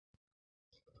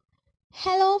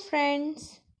Hello friends,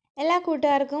 എല്ലാ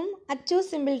കൂട്ടുകാർക്കും Achu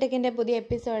simple ടെക്കിൻ്റെ പുതിയ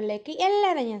എപ്പിസോഡിലേക്ക്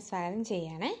എല്ലാവരും ഞാൻ സ്വാഗതം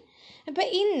ചെയ്യണേ. അപ്പോൾ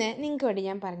ഇന്ന് നിങ്ങൾക്ക് വേണ്ടി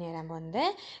ഞാൻ പറഞ്ഞുതരാൻ പോകുന്നത്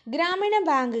ഗ്രാമീണ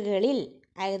ബാങ്കുകളിൽ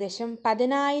ഏകദേശം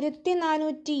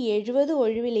 10,470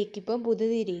 ഒഴിവിലേക്ക് ഇപ്പം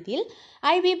പുതിയ രീതിയിൽ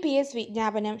IBPS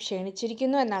വിജ്ഞാപനം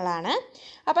ക്ഷണിച്ചിരിക്കുന്നു എന്നുള്ളതാണ്.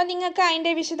 അപ്പോൾ നിങ്ങൾക്ക്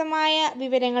അതിൻ്റെ വിശദമായ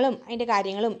വിവരങ്ങളും അതിൻ്റെ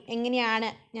കാര്യങ്ങളും എങ്ങനെയാണ്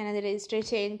ഞാനത് രജിസ്റ്റർ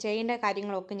ചെയ്യേണ്ട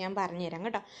കാര്യങ്ങളൊക്കെ ഞാൻ പറഞ്ഞുതരാം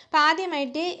കേട്ടോ. അപ്പോൾ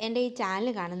ആദ്യമായിട്ട് എൻ്റെ ഈ ചാനൽ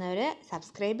കാണുന്നവർ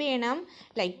സബ്സ്ക്രൈബ് ചെയ്യണം,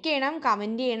 ലൈക്ക് ചെയ്യണം,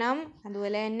 കമൻറ്റ് ചെയ്യണം.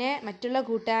 അതുപോലെ തന്നെ മറ്റുള്ള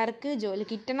കൂട്ടുകാർക്ക് ജോലി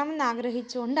കിട്ടണം എന്ന്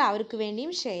ആഗ്രഹിച്ചുകൊണ്ട് അവർക്ക്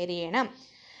വേണ്ടിയും ഷെയർ ചെയ്യണം.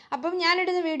 അപ്പം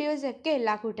ഞാനിടുന്ന വീഡിയോസൊക്കെ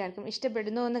എല്ലാ കൂട്ടുകാർക്കും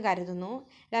ഇഷ്ടപ്പെടുന്നു എന്ന് കരുതുന്നു.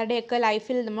 എല്ലാവരുടെയൊക്കെ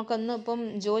ലൈഫിൽ നമുക്കൊന്നും ഇപ്പം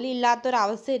ജോലി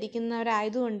ഇല്ലാത്തൊരവസ്ഥ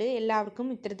ഇരിക്കുന്നവരായതുകൊണ്ട് എല്ലാവർക്കും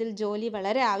ഇത്തരത്തിൽ ജോലി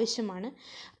വളരെ ആവശ്യമാണ്.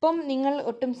 അപ്പം നിങ്ങൾ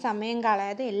ഒട്ടും സമയം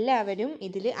കളയാതെ എല്ലാവരും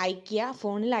ഇതിൽ അയയ്ക്കുക,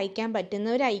 ഫോണിൽ അയക്കാൻ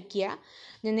പറ്റുന്നവർ അയയ്ക്കുക.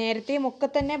 ഞാൻ നേരത്തെയും ഒക്കെ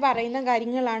തന്നെ പറയുന്ന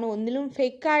കാര്യങ്ങളാണ്. ഒന്നിലും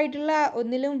ഫേക്കായിട്ടുള്ള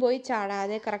ഒന്നിലും പോയി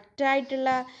ചാടാതെ കറക്റ്റായിട്ടുള്ള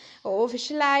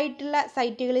ഒഫീഷ്യലായിട്ടുള്ള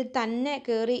സൈറ്റുകളിൽ തന്നെ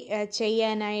കയറി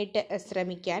ചെയ്യാനായിട്ട്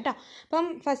ശ്രമിക്കുക കേട്ടോ. അപ്പം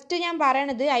ഫസ്റ്റ് ഞാൻ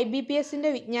പറയണത് IBPSൻ്റെ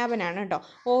വിജ്ഞാപനമാണ് കേട്ടോ.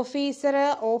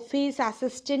 ഓഫീസ്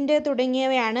അസിസ്റ്റൻ്റ്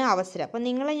തുടങ്ങിയവയാണ് അവസരം. അപ്പം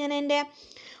ഞാൻ എൻ്റെ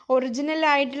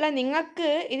ഒറിജിനലായിട്ടുള്ള നിങ്ങൾക്ക്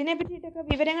ഇതിനെ പറ്റിയിട്ടൊക്കെ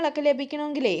വിവരങ്ങളൊക്കെ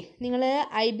ലഭിക്കണമെങ്കിലേ നിങ്ങൾ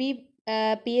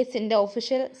IBPSൻ്റെ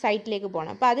ഒഫീഷ്യൽ സൈറ്റിലേക്ക്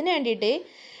പോകണം. അപ്പോൾ അതിന് വേണ്ടിയിട്ട്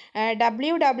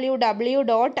www.ibps.in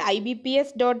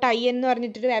എന്ന്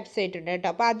പറഞ്ഞിട്ടൊരു വെബ്സൈറ്റ് ഉണ്ട് കേട്ടോ.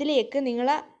 അപ്പോൾ അതിലേക്ക് നിങ്ങൾ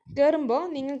കയറുമ്പോൾ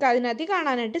നിങ്ങൾക്ക് അതിനകത്ത്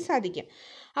കാണാനായിട്ട് സാധിക്കും.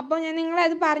 അപ്പോൾ ഞാൻ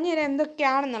നിങ്ങളത് പറഞ്ഞുതരാം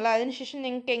എന്തൊക്കെയാണെന്നുള്ളത്. അതിനുശേഷം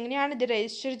നിങ്ങൾക്ക് എങ്ങനെയാണ് ഇത്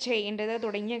രജിസ്റ്റർ ചെയ്യേണ്ടത്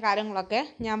തുടങ്ങിയ കാര്യങ്ങളൊക്കെ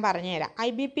ഞാൻ പറഞ്ഞുതരാം.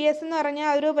 IBPS എന്ന് പറഞ്ഞാൽ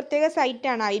ഒരു പ്രത്യേക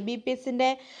സൈറ്റാണ്. IBPSൻ്റെ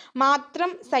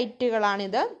മാത്രം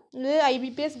സൈറ്റുകളാണിത്. ഇത്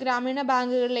IBPS ഗ്രാമീണ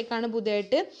ബാങ്കുകളിലേക്കാണ്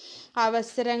പുതിയതായിട്ട്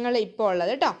അവസരങ്ങൾ ഇപ്പോൾ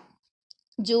ഉള്ളത് കേട്ടോ.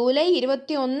 ജൂലൈ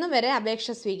 21 വരെ അപേക്ഷ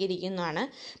സ്വീകരിക്കുന്നതാണ്.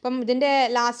 അപ്പം ഇതിൻ്റെ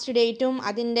ലാസ്റ്റ് ഡേറ്റും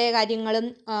അതിൻ്റെ കാര്യങ്ങളും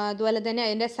അതുപോലെ തന്നെ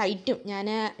അതിൻ്റെ സൈറ്റും ഞാൻ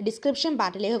ഡിസ്ക്രിപ്ഷൻ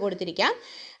പാർട്ടിലേക്ക് കൊടുത്തിരിക്കാം.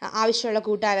 ആവശ്യമുള്ള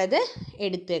കൂട്ടുകാരത്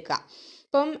എടുത്തേക്കാം.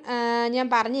 ഇപ്പം ഞാൻ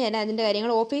പറഞ്ഞു തരാം അതിൻ്റെ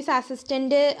കാര്യങ്ങൾ. ഓഫീസ്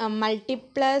അസിസ്റ്റൻറ്റ്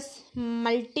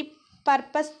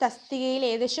മൾട്ടിപർപ്പസ് തസ്തികയിൽ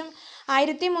ഏകദേശം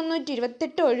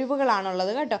 1328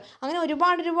 ഒഴിവുകളാണുള്ളത് കേട്ടോ. അങ്ങനെ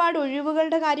ഒരുപാട്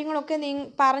ഒഴിവുകളുടെ കാര്യങ്ങളൊക്കെ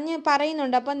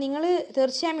പറയുന്നുണ്ട്. അപ്പം നിങ്ങൾ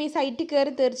തീർച്ചയായും ഈ സൈറ്റിൽ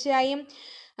കയറി തീർച്ചയായും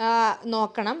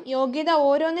നോക്കണം. യോഗ്യത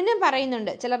ഓരോന്നിനും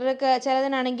പറയുന്നുണ്ട്.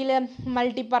 ചിലതിനാണെങ്കിൽ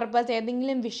മൾട്ടിപർപ്പസ്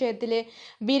ഏതെങ്കിലും വിഷയത്തിൽ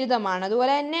ബിരുദമാണ്.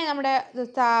 അതുപോലെ തന്നെ നമ്മുടെ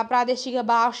പ്രാദേശിക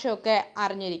ഭാഷയൊക്കെ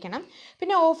അറിഞ്ഞിരിക്കണം.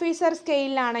 പിന്നെ ഓഫീസർ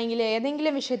സ്കെയിലാണെങ്കിൽ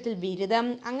ഏതെങ്കിലും വിഷയത്തിൽ ബിരുദം.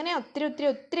 അങ്ങനെ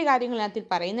ഒത്തിരി കാര്യങ്ങൾ അതിൽ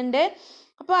പറയുന്നുണ്ട്.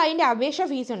 അപ്പോൾ അതിൻ്റെ അപേക്ഷ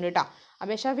ഫീസ് ഉണ്ട് കേട്ടോ.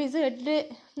 അപേക്ഷാ ഫീസ്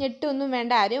ഞെട്ടൊന്നും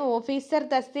വേണ്ട ആരും. ഓഫീസർ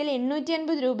തസ്തികയിൽ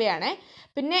 850 രൂപയാണ്.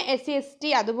 പിന്നെ SC/ST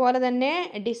അതുപോലെ തന്നെ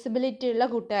ഡിസബിലിറ്റി ഉള്ള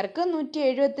കൂട്ടുകാർക്ക്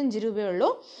 175 രൂപയുള്ളൂ.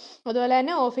 അതുപോലെ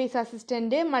തന്നെ ഓഫീസ്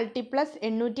അസിസ്റ്റൻറ്റ് മൾട്ടിപ്ലസ്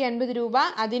 850 രൂപ.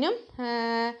 അതിനും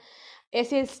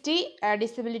SC/ST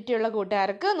ഡിസബിലിറ്റി ഉള്ള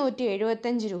കൂട്ടുകാർക്ക്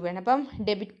 175 രൂപയാണ്. അപ്പം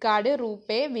debit card,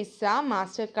 RuPay, visa,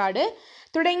 master card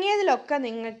തുടങ്ങിയതിലൊക്കെ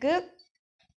നിങ്ങൾക്ക്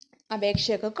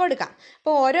അപേക്ഷയൊക്കെ കൊടുക്കാം.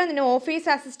 അപ്പോൾ ഓരോന്നിനും ഓഫീസ്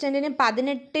അസിസ്റ്റൻറ്റിന്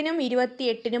 18-നും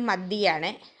 28-നും മധ്യയാണ്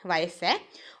വയസ്സ്.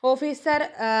 ഓഫീസർ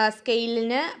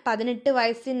സ്കെയിലിന് 18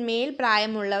 വയസ്സിന്മേൽ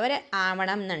പ്രായമുള്ളവർ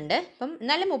ആവണം എന്നുണ്ട്. അപ്പം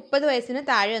എന്നാലും 30 വയസ്സിന്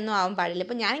താഴെ ഒന്നും ആവാൻ പാടില്ല.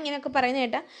 ഇപ്പം ഞാൻ ഇങ്ങനെയൊക്കെ പറയുന്നത്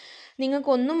കേട്ടാൽ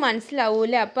നിങ്ങൾക്കൊന്നും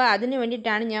മനസ്സിലാവില്ല. അപ്പോൾ അതിന്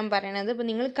വേണ്ടിയിട്ടാണ് ഞാൻ പറയണത്. അപ്പോൾ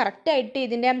നിങ്ങൾ കറക്റ്റായിട്ട്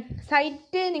ഇതിൻ്റെ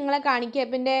സൈറ്റ് നിങ്ങളെ കാണിക്കുക.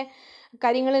 അപ്പം ഇതിൻ്റെ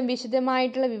കാര്യങ്ങളും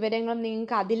വിശദമായിട്ടുള്ള വിവരങ്ങളും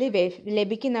നിങ്ങൾക്ക് അതിൽ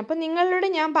ലഭിക്കുന്നു. അപ്പം നിങ്ങളോട്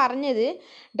ഞാൻ പറഞ്ഞത്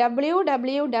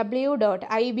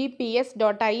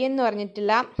www.ibps.in എന്ന്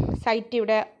പറഞ്ഞിട്ടുള്ള സൈറ്റ്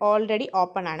ഇവിടെ ഓൾറെഡി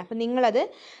ഓപ്പൺ ആണ്. അപ്പം നിങ്ങളത്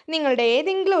നിങ്ങളുടെ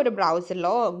ഏതെങ്കിലും ഒരു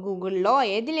ബ്രൗസറിലോ ഗൂഗിളിലോ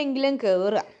ഏതിലെങ്കിലും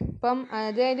കയറുക. അപ്പം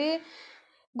അതായത്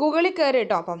ഗൂഗിളിൽ കയറി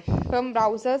കേട്ടോ. ഇപ്പം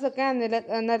ബ്രൗസേഴ്സൊക്കെ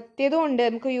നിർത്തിയത് കൊണ്ട്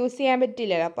നമുക്ക് യൂസ് ചെയ്യാൻ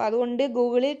പറ്റില്ലല്ലോ. അപ്പോൾ അതുകൊണ്ട്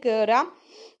ഗൂഗിളിൽ കയറാം.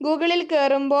 ഗൂഗിളിൽ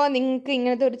കയറുമ്പോൾ നിങ്ങൾക്ക്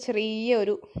ഇങ്ങനത്തെ ഒരു ചെറിയ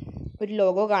ഒരു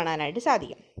ലോഗോ കാണാനായിട്ട്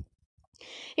സാധിക്കും.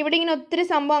 ഇവിടെ ഇങ്ങനെ ഒത്തിരി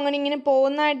സംഭവം ഇങ്ങനെ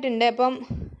പോകുന്നതായിട്ടുണ്ട്. അപ്പം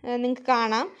നിങ്ങൾക്ക്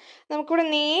കാണാം. നമുക്കിവിടെ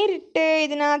നേരിട്ട്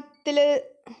ഇതിനകത്തിൽ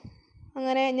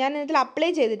അങ്ങനെ ഞാൻ ഇതിൽ അപ്ലൈ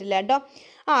ചെയ്തിട്ടില്ല കേട്ടോ.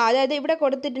 അതായത് ഇവിടെ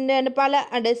കൊടുത്തിട്ടുണ്ട്. അതിൻ്റെ പല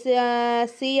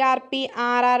CRP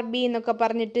RRB എന്നൊക്കെ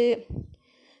പറഞ്ഞിട്ട്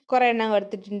കുറേ എണ്ണം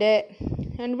കൊടുത്തിട്ടുണ്ട്.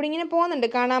 ഇവിടെ ഇങ്ങനെ പോകുന്നുണ്ട്,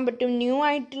 കാണാൻ പറ്റും. ന്യൂ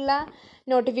ആയിട്ടുള്ള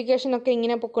നോട്ടിഫിക്കേഷനൊക്കെ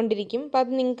ഇങ്ങനെ പൊയ്ക്കൊണ്ടിരിക്കും. അപ്പോൾ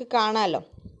അത് നിങ്ങൾക്ക് കാണാമല്ലോ.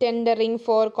 ടെൻഡറിങ്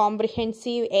ഫോർ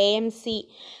കോംപ്രിഹെൻസീവ് AMC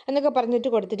എന്നൊക്കെ പറഞ്ഞിട്ട്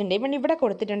കൊടുത്തിട്ടുണ്ട്. ഇവിടെ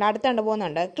കൊടുത്തിട്ടുണ്ട്. അടുത്താണ്ട്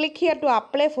പോകുന്നുണ്ട്. Click here to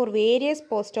apply for various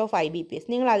post of IBPS.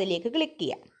 നിങ്ങൾ അതിലേക്ക് ക്ലിക്ക്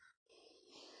ചെയ്യുക.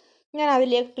 ഞാൻ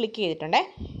അതിലേക്ക് click ചെയ്തിട്ടുണ്ടേ.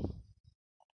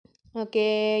 Okay,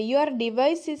 your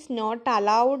device is not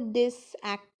allowed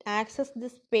access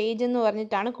this page എന്ന്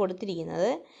പറഞ്ഞിട്ടാണ്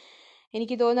കൊടുത്തിരിക്കുന്നത്.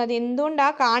 എനിക്ക് തോന്നുന്നു അത്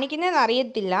എന്തുകൊണ്ടാണ് കാണിക്കുന്നതെന്ന്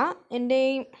അറിയത്തില്ല.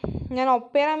 ഞാൻ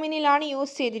ഒപ്പേറ മിനിയിലാണ്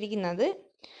യൂസ് ചെയ്തിരിക്കുന്നത്.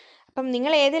 അപ്പം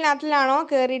നിങ്ങൾ ഏതിനകത്തിലാണോ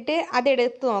കയറിയിട്ട്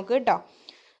അതെടുത്ത് നോക്ക് കേട്ടോ.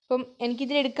 അപ്പം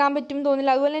എനിക്കിതിൽ എടുക്കാൻ പറ്റും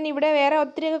തോന്നില്ല. അതുപോലെ തന്നെ ഇവിടെ വേറെ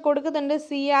ഒത്തിരിയൊക്കെ കൊടുക്കുന്നുണ്ട്,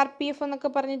 CRPF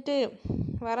എന്നൊക്കെ പറഞ്ഞിട്ട്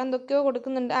വേറെ എന്തൊക്കെയോ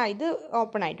കൊടുക്കുന്നുണ്ട്. ഇത്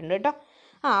ഓപ്പൺ ആയിട്ടുണ്ട് കേട്ടോ.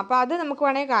 അപ്പോൾ അത് നമുക്ക്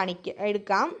വേണമെങ്കിൽ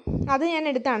എടുക്കാം. അത് ഞാൻ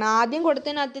എടുത്താണ്. ആദ്യം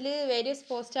കൊടുത്തതിനകത്തിൽ വേരിയസ്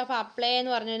പോസ്റ്റ് ഓഫ് അപ്ലൈ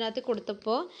എന്ന് പറഞ്ഞതിനകത്ത്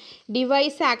കൊടുത്തപ്പോൾ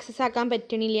ഡിവൈസ് ആക്സസ് ആക്കാൻ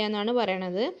പറ്റണില്ല എന്നാണ്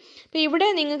പറയണത്. അപ്പോൾ ഇവിടെ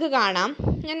നിങ്ങൾക്ക് കാണാം,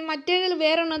 ഞാൻ മറ്റേതിൽ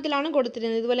വേറെ എണ്ണത്തിലാണ്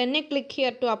കൊടുത്തിരുന്നത്. ഇതുപോലെ തന്നെ ക്ലിക്ക്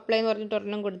ഹിയർ ടു അപ്ലൈ എന്ന് പറഞ്ഞിട്ട്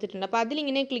ഒരെണ്ണം കൊടുത്തിട്ടുണ്ട്. അപ്പോൾ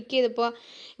അതിലിങ്ങനെ ക്ലിക്ക് ചെയ്തപ്പോൾ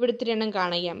ഇവിടെ ഇത്തിരി എണ്ണം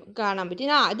കാണാൻ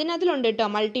പറ്റി. അതിനകത്തിലുണ്ട് കേട്ടോ,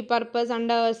 multipurpose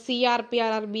under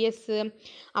CRPRBS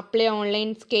apply online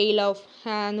scale of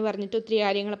എന്ന് പറഞ്ഞിട്ട് ഒത്തിരി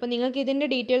കാര്യങ്ങൾ. അപ്പോൾ നിങ്ങൾക്ക് ഇതിൻ്റെ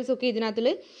ഡീറ്റെയിൽസൊക്കെ ഇതിനകത്തിൽ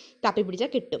തപ്പി പിടിച്ചാൽ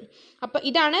കിട്ടും. അപ്പോൾ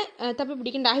ഇതാണ്, തപ്പി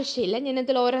പിടിക്കേണ്ട ആവശ്യമില്ല.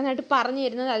 ഞാനതിൽ ഓരോന്നായിട്ട് പറഞ്ഞു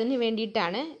തരുന്നത് അതിന്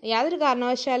വേണ്ടിയിട്ടാണ്. യാതൊരു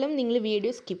കാരണവശാലും നിങ്ങൾ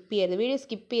വീഡിയോ സ്കിപ്പ് ചെയ്യരുത്. വീഡിയോ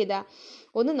സ്കിപ്പ് ചെയ്താൽ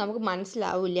ഒന്നും നമുക്ക്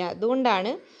മനസ്സിലാവില്ല.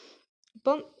 അതുകൊണ്ടാണ്.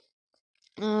 അപ്പം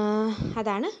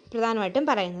അതാണ് പ്രധാനമായിട്ടും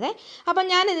പറയുന്നത്. അപ്പം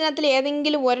ഞാൻ ഇതിനകത്തിൽ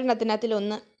ഏതെങ്കിലും ഒരെണ്ണത്തിനകത്തിൽ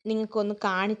നിങ്ങൾക്കൊന്ന്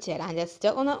കാണിച്ചു തരാം. ജസ്റ്റ്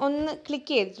ഒന്ന്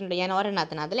ക്ലിക്ക് ചെയ്തിട്ടുണ്ട് ഞാൻ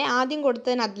ഒരെണ്ണത്തിനകത്തിൽ. ആദ്യം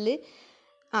കൊടുത്തതിനകത്തിൽ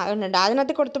ഉണ്ട്.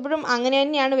 അതിനകത്ത് കൊടുത്തപ്പോഴും അങ്ങനെ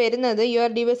തന്നെയാണ് വരുന്നത്, യുവർ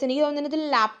ഡിവൈസ്. എനിക്ക് തോന്നുന്നത്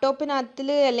ലാപ്ടോപ്പിനകത്തിൽ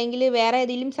അല്ലെങ്കിൽ വേറെ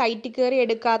ഏതെങ്കിലും സൈറ്റിൽ കയറി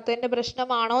എടുക്കാത്തതിൻ്റെ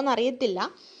പ്രശ്നമാണോ എന്നറിയത്തില്ല.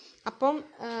 അപ്പം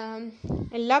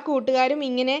എല്ലാ കൂട്ടുകാരും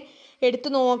ഇങ്ങനെ എടുത്ത്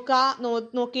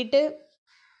നോക്കിയിട്ട്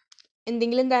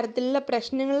എന്തെങ്കിലും തരത്തിലുള്ള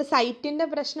പ്രശ്നങ്ങൾ, സൈറ്റിൻ്റെ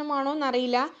പ്രശ്നമാണോ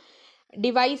എന്നറിയില്ല,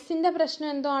 ഡിവൈസിൻ്റെ പ്രശ്നം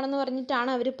എന്തോ ആണെന്ന് പറഞ്ഞിട്ടാണ്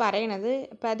അവർ പറയണത്.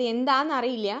 അപ്പം അത്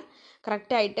എന്താണെന്നറിയില്ല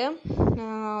കറക്റ്റായിട്ട്.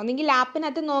 ഒന്നെങ്കിൽ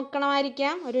ലാപ്പിനകത്ത്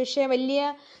നോക്കണമായിരിക്കാം, ഒരു പക്ഷേ വലിയ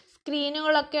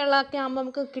സ്ക്രീനുകളൊക്കെ ആകുമ്പോൾ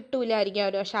നമുക്ക് കിട്ടൂലായിരിക്കാം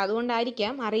ഒരു പക്ഷേ,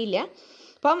 അതുകൊണ്ടായിരിക്കാം, അറിയില്ല.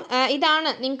 അപ്പം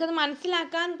ഇതാണ്, നിങ്ങൾക്കത്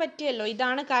മനസ്സിലാക്കാൻ പറ്റിയല്ലോ,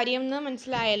 ഇതാണ് കാര്യം എന്ന്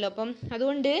മനസ്സിലായല്ലോ. അപ്പം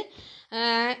അതുകൊണ്ട്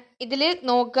ഇതിൽ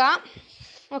നോക്കുക.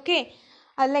 ഓക്കെ,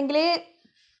 അല്ലെങ്കിൽ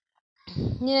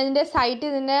ഞാൻ ഇതിൻ്റെ സൈറ്റ്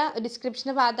ഇതിൻ്റെ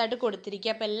ഡിസ്ക്രിപ്ഷൻ്റെ ഭാഗത്തായിട്ട്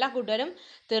കൊടുത്തിരിക്കുക. അപ്പോൾ എല്ലാ കൂട്ടുകാരും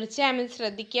തീർച്ചയായും ഇത്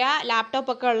ശ്രദ്ധിക്കുക.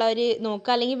 ലാപ്ടോപ്പൊക്കെ ഉള്ളവർ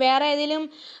നോക്കുക, അല്ലെങ്കിൽ വേറെ ഏതെങ്കിലും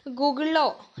ഗൂഗിളിലോ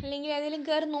അല്ലെങ്കിൽ ഏതെങ്കിലും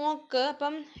കയറി നോക്ക്.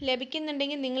 അപ്പം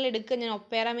ലഭിക്കുന്നുണ്ടെങ്കിൽ നിങ്ങൾ എടുക്കുക. ഞാൻ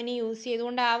ഒപ്പേറ മിനി യൂസ്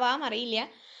ചെയ്തുകൊണ്ടാവാം, അറിയില്ല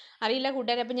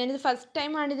കൂട്ടുകാരെ. അപ്പം ഞാനിത് ഫസ്റ്റ്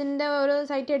ടൈമാണ് ഇതിൻ്റെ ഒരു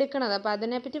സൈറ്റ് എടുക്കണത്. അപ്പോൾ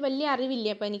അതിനെപ്പറ്റി വലിയ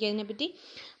അറിവില്ല അപ്പോൾ എനിക്കതിനെപ്പറ്റി.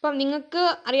 അപ്പം നിങ്ങൾക്ക്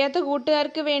അറിയാത്ത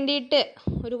കൂട്ടുകാർക്ക് വേണ്ടിയിട്ട്,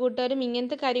 ഒരു കൂട്ടുകാരും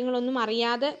ഇങ്ങനത്തെ കാര്യങ്ങളൊന്നും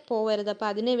അറിയാതെ പോകരുത്. അപ്പോൾ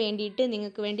അതിന് വേണ്ടിയിട്ട്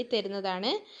നിങ്ങൾക്ക് വേണ്ടി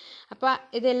തരുന്നതാണ്. അപ്പോൾ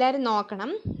ഇതെല്ലാവരും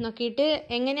നോക്കിയിട്ട്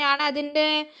എങ്ങനെയാണ് അതിൻ്റെ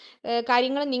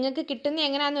കാര്യങ്ങൾ നിങ്ങൾക്ക് കിട്ടുന്നത്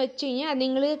എങ്ങനെയാണെന്ന് വെച്ച് കഴിഞ്ഞാൽ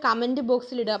നിങ്ങൾ കമൻറ്റ്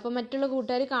ബോക്സിലിടുക. അപ്പോൾ മറ്റുള്ള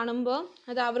കൂട്ടുകാർ കാണുമ്പോൾ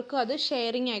അവർക്കും അത്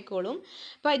ഷെയറിങ് ആയിക്കോളും.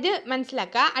 അപ്പോൾ ഇത്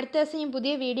മനസ്സിലാക്കുക. അടുത്ത ദിവസം ഞാൻ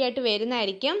പുതിയ വീഡിയോ ആയിട്ട്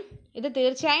വരുന്നതായിരിക്കും. ഇത്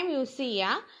തീർച്ചയായും യൂസ്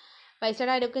ചെയ്യുക.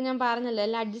 പൈസയുടെ കാര്യമൊക്കെ ഞാൻ പറഞ്ഞല്ലോ,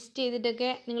 എല്ലാം അഡ്ജസ്റ്റ് ചെയ്തിട്ടൊക്കെ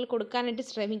നിങ്ങൾ കൊടുക്കാനായിട്ട്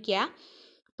ശ്രമിക്കുക.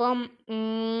 അപ്പം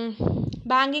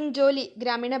ബാങ്കിങ് ജോലി,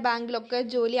 ഗ്രാമീണ ബാങ്കിലൊക്കെ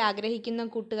ജോലി ആഗ്രഹിക്കുന്ന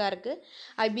കൂട്ടുകാർക്ക്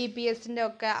IBPSൻ്റെ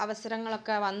ഒക്കെ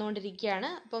അവസരങ്ങളൊക്കെ വന്നുകൊണ്ടിരിക്കുകയാണ്.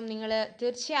 അപ്പം നിങ്ങൾ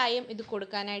തീർച്ചയായും ഇത്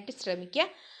കൊടുക്കാനായിട്ട് ശ്രമിക്കുക.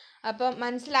 അപ്പം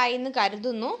മനസ്സിലായി എന്ന്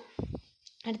കരുതുന്നു.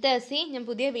 അടുത്ത ദിവസം ഞാൻ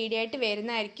പുതിയ വീഡിയോ ആയിട്ട്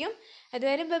വരുന്നതായിരിക്കും.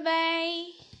 അതുവരെ ബൈ.